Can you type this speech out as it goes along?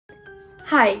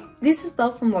Hi, this is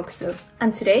Belle from Woxo,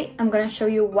 and today I'm gonna show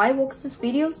you why Woxo's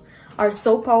videos are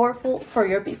so powerful for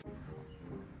your business.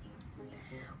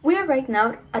 We are right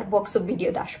now at Woxo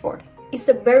Video Dashboard. It's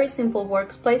a very simple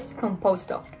workspace composed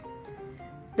of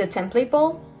the template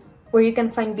ball, where you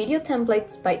can find video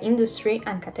templates by industry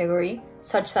and category,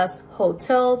 such as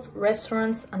hotels,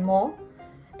 restaurants, and more,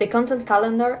 the content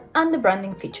calendar, and the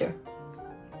branding feature.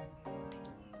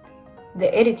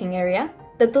 The editing area,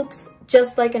 that looks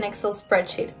just like an Excel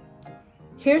spreadsheet.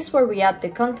 Here's where we add the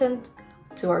content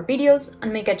to our videos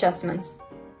and make adjustments.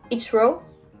 Each row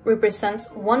represents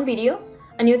one video,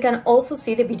 and you can also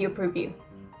see the video preview.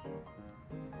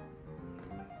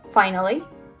 Finally,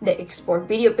 the export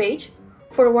video page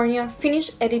for when you're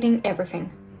finished editing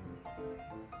everything.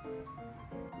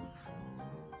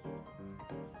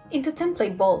 In the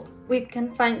template vault, we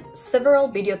can find several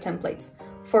video templates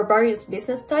for various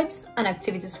business types and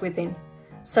activities within,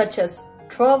 such as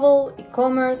travel,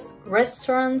 e-commerce,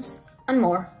 restaurants, and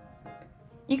more.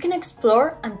 You can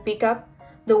explore and pick up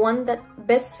the one that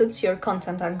best suits your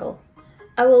content angle.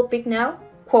 I will pick now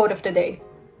Quote of the Day.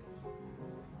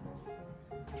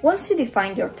 Once you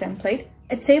define your template,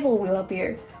 a table will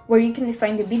appear where you can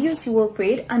define the videos you will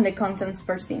create and the contents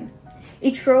per scene.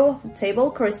 Each row of the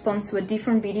table corresponds to a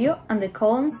different video and the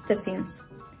columns the scenes.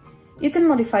 You can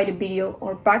modify the video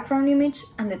or background image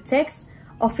and the text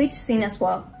of each scene as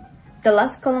well. The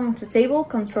last column of the table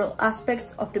controls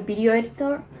aspects of the video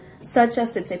editor, such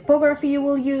as the typography you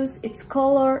will use, its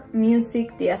color,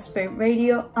 music, the aspect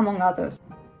ratio, among others.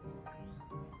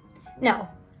 Now,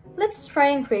 let's try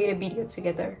and create a video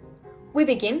together. We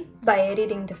begin by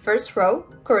editing the first row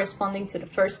corresponding to the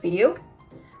first video.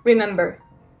 Remember,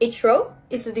 each row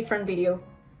is a different video.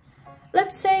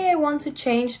 Let's say I want to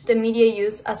change the media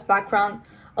used as background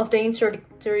of the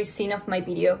introductory scene of my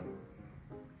video.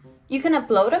 You can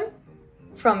upload them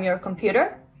from your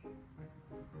computer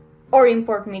or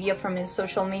import media from your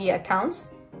social media accounts,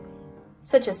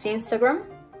 such as Instagram,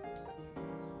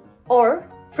 or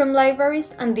from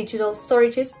libraries and digital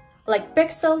storages like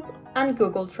Pexels and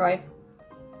Google Drive.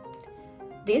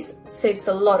 This saves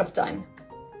a lot of time.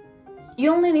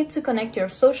 You only need to connect your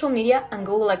social media and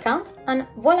Google account and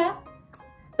voila!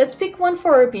 Let's pick one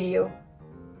for our video.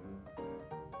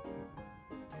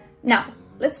 Now,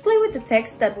 let's play with the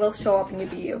text that will show up in the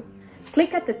video.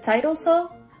 Click at the title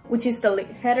cell, which is the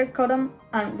header column,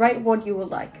 and write what you would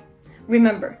like.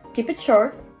 Remember, keep it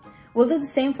short. We'll do the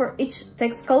same for each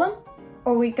text column,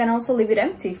 or we can also leave it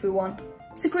empty if we want.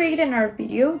 To create another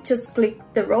video, just click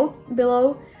the row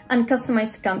below and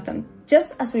customize the content,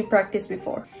 just as we practiced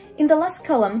before. In the last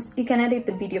columns, you can edit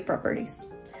the video properties.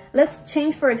 Let's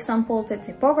change, for example, the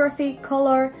typography,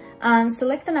 color, and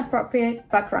select an appropriate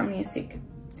background music.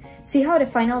 See how the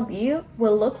final video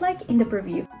will look like in the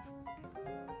preview.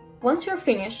 Once you're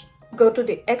finished, go to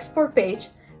the export page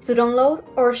to download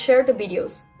or share the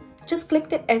videos. Just click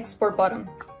the export button.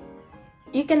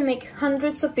 You can make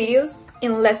hundreds of videos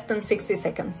in less than 60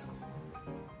 seconds.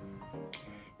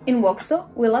 In Woxo,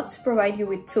 we love to provide you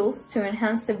with tools to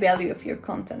enhance the value of your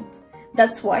content.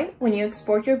 That's why, when you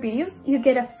export your videos, you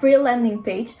get a free landing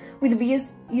page with the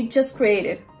videos you just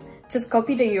created. Just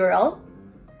copy the URL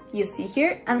you see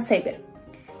here and save it.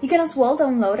 You can as well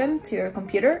download them to your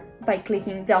computer by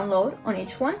clicking download on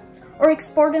each one, or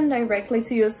export them directly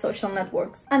to your social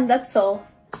networks. And that's all.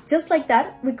 Just like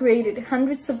that, we created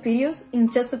hundreds of videos in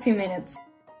just a few minutes.